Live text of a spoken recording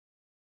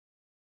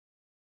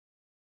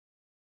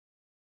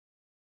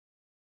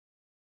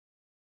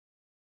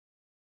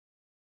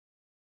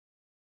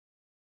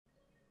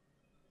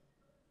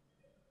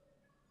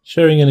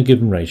Sharing in a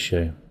given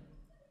ratio.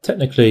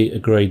 Technically a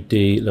grade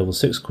D level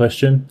 6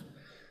 question,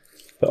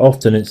 but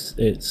often it's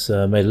made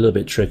a little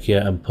bit trickier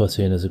and put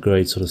in as a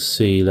grade sort of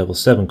C level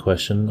 7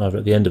 question, either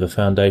at the end of a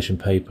foundation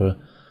paper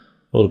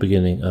or the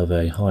beginning of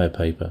a higher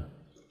paper.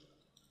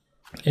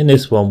 In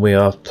this one we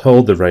are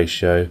told the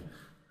ratio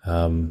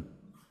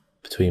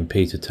between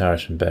Peter,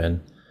 Tarish and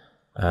Ben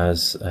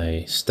as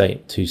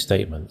two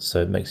statements,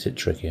 so it makes it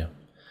trickier.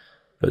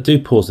 But do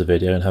pause the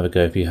video and have a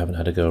go if you haven't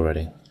had a go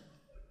already.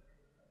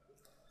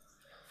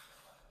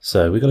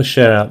 So we've got to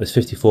share out this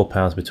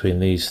 £54 between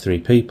these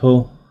three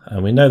people,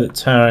 and we know that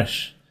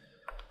Tarish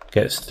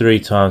gets 3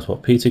 times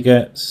what Peter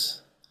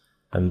gets,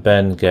 and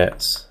Ben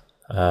gets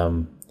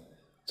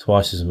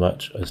twice as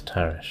much as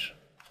Tarish.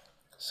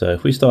 So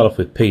if we start off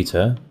with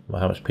Peter,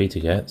 well, how much Peter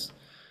gets,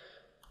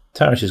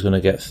 Tarish is going to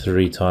get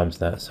 3 times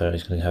that, so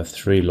he's going to have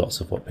 3 lots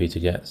of what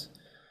Peter gets.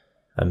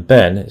 And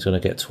Ben is going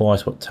to get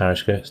twice what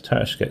Tarish gets.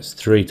 Tarish gets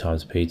 3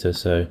 times Peter,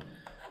 so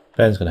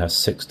Ben's going to have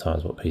 6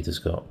 times what Peter's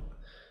got.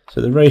 So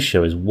the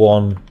ratio is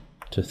 1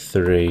 to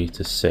 3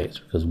 to 6,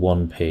 because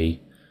 1p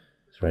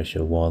is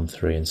ratio 1,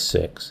 3 and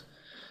 6.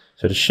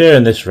 So to share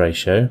in this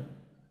ratio,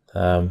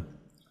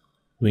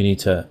 we need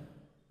to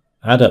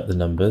add up the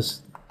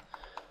numbers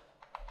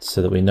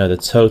so that we know the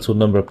total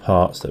number of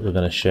parts that we're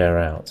going to share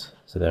out.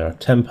 So there are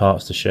 10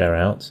 parts to share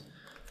out.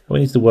 We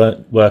need to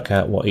work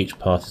out what each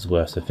part is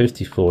worth. So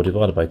 54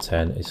 divided by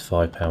 10 is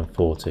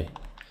 £5.40.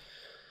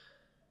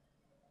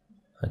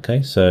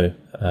 Okay, so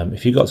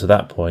if you got to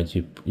that point,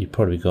 you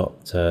probably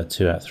got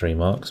 2 out of 3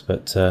 marks,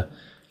 but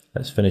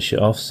let's finish it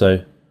off.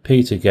 So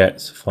Peter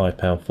gets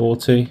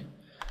 £5.40.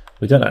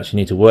 We don't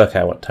actually need to work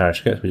out what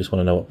Tarish gets, we just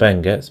want to know what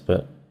Ben gets,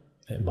 but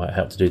it might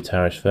help to do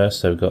Tarish first.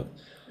 So we've got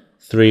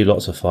 3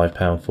 lots of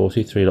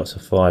 £5.40, 3 lots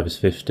of 5 is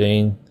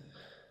 15,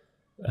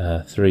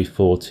 3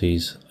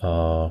 40s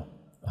are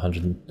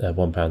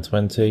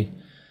 £1.20,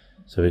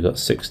 so we've got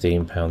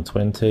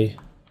 £16.20.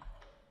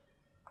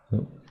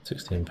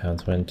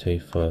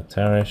 £16.20 for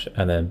Tarish,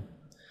 and then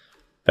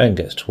Ben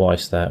gets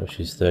twice that, which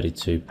is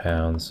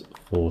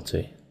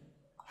 £32.40.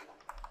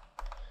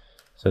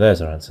 So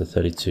there's our answer,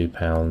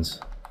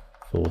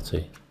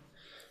 £32.40.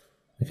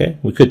 Okay,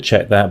 we could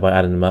check that by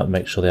adding them up,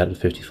 make sure they add to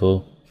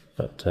 54,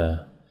 but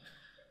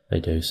they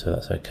do, so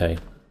that's okay.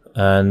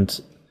 And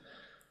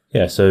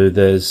yeah, so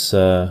there's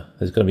going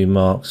to be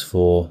marks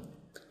for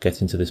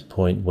getting to this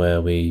point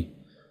where we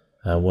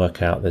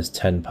work out there's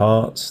 10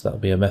 parts. That'll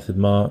be a method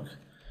mark.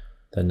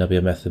 Then there'll be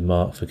a method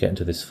mark for getting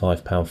to this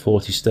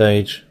 £5.40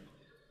 stage,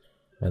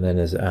 and then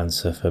there's an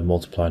answer for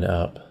multiplying it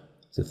up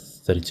to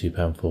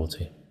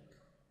 £32.40.